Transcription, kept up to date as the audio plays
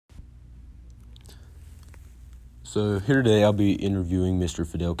So here today I'll be interviewing Mr.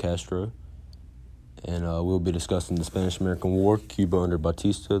 Fidel Castro, and we'll be discussing the Spanish-American War, Cuba under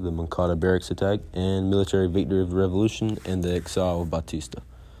Batista, the Moncada barracks attack, and military victory of the revolution, and the exile of Batista.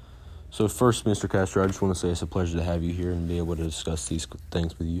 So first, Mr. Castro, I just want to say it's a pleasure to have you here and be able to discuss these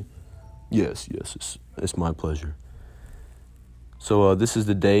things with you. Yes, it's my pleasure. So this is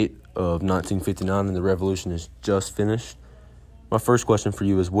the date of 1959, and the revolution is just finished. My first question for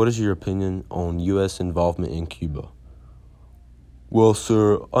you is, what is your opinion on U.S. involvement in Cuba? Well,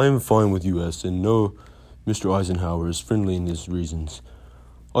 sir, I am fine with U.S. and know Mr. Eisenhower is friendly in his reasons.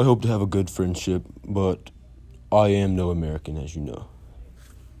 I hope to have a good friendship, but I am no American, as you know.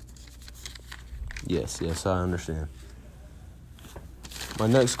 Yes, I understand. My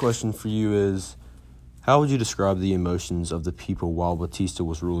next question for you is, how would you describe the emotions of the people while Batista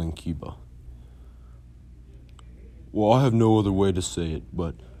was ruling Cuba? Well, I have no other way to say it,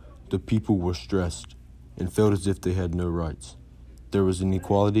 but the people were stressed and felt as if they had no rights. There was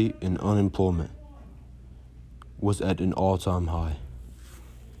inequality, and unemployment was at an all-time high.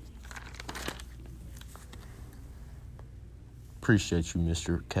 Appreciate you,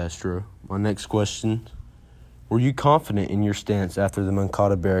 Mr. Castro. My next question, were you confident in your stance after the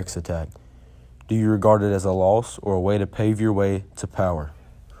Moncada barracks attack? Do you regard it as a loss or a way to pave your way to power?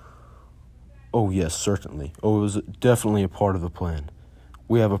 Oh, yes, certainly. Oh, it was definitely a part of the plan.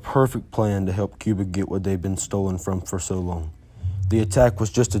 We have a perfect plan to help Cuba get what they've been stolen from for so long. The attack was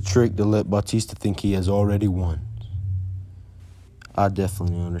just a trick to let Batista think he has already won. I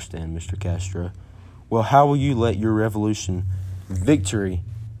definitely understand, Mr. Castro. Well, how will you let your revolution victory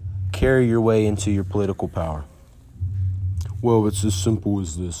carry your way into your political power? Well, it's as simple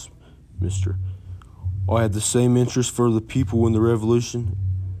as this, mister. I had the same interest for the people in the revolution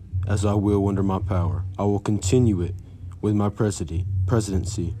as I will under my power. I will continue it with my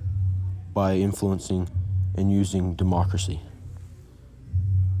presidency by influencing and using democracy.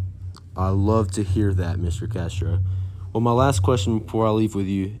 I love to hear that, Mr. Castro. Well, my last question before I leave with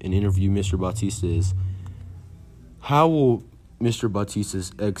you and interview Mr. Batista is, how will Mr.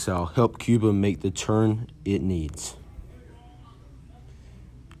 Batista's exile help Cuba make the turn it needs?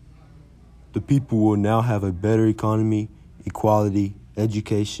 The people will now have a better economy, equality,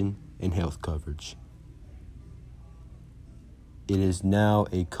 education, and health coverage. It is now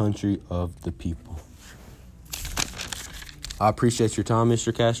a country of the people. I appreciate your time,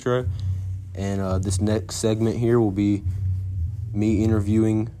 Mr. Castro, and this next segment here will be me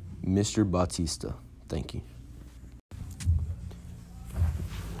interviewing Mr. Batista. Thank you.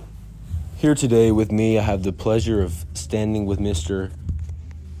 Here today with me, I have the pleasure of standing with Mr.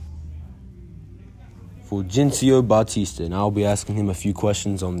 Fulgencio Batista, and I'll be asking him a few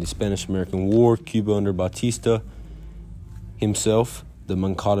questions on the Spanish-American War, Cuba under Batista, himself, the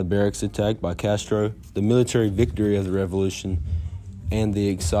Moncada barracks attack by Castro, the military victory of the revolution, and the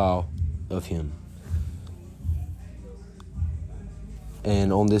exile of him.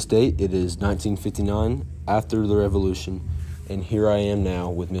 And on this date, it is 1959, after the revolution, and here I am now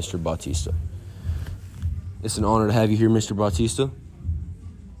with Mr. Batista. It's an honor to have you here, Mr. Batista.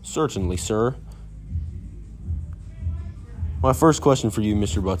 Certainly, sir. My first question for you,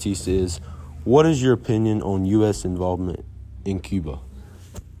 Mr. Batista, is, what is your opinion on U.S. involvement in Cuba?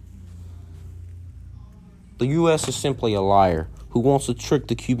 The U.S. is simply a liar who wants to trick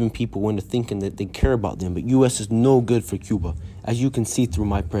the Cuban people into thinking that they care about them, but U.S. is no good for Cuba, as you can see through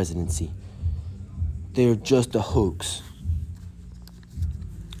my presidency. They are just a hoax.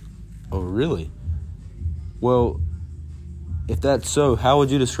 Oh, really? Well, if that's so, how would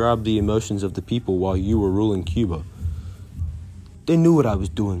you describe the emotions of the people while you were ruling Cuba? They knew what I was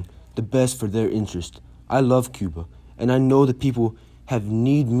doing, the best for their interest. I love Cuba, and I know the people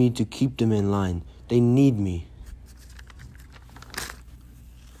need me to keep them in line. They need me.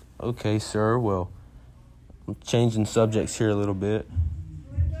 Okay, sir, well, I'm changing subjects here a little bit.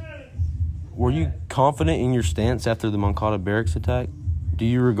 Were you confident in your stance after the Moncada barracks attack? Do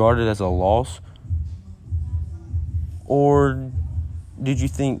you regard it as a loss? Or did you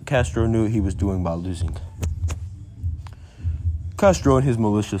think Castro knew what he was doing by losing? Castro and his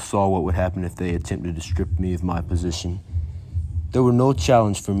militia saw what would happen if they attempted to strip me of my position. There were no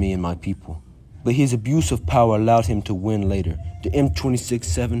challenge for me and my people, but his abuse of power allowed him to win later. The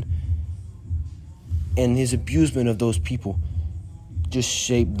M26-7 and his abusement of those people just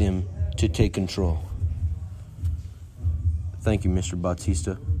shaped them to take control. Thank you, Mr.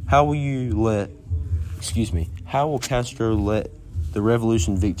 Batista. How will Castro let the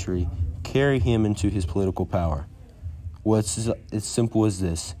revolution victory carry him into his political power? Well, it's as simple as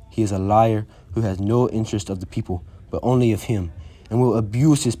this. He is a liar who has no interest of the people, but only of him, and will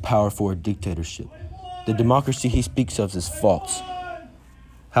abuse his power for a dictatorship. The democracy he speaks of is false.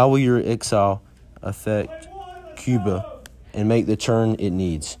 How will your exile affect Cuba and make the turn it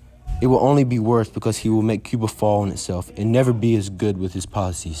needs? It will only be worse because he will make Cuba fall on itself and never be as good with his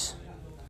policies.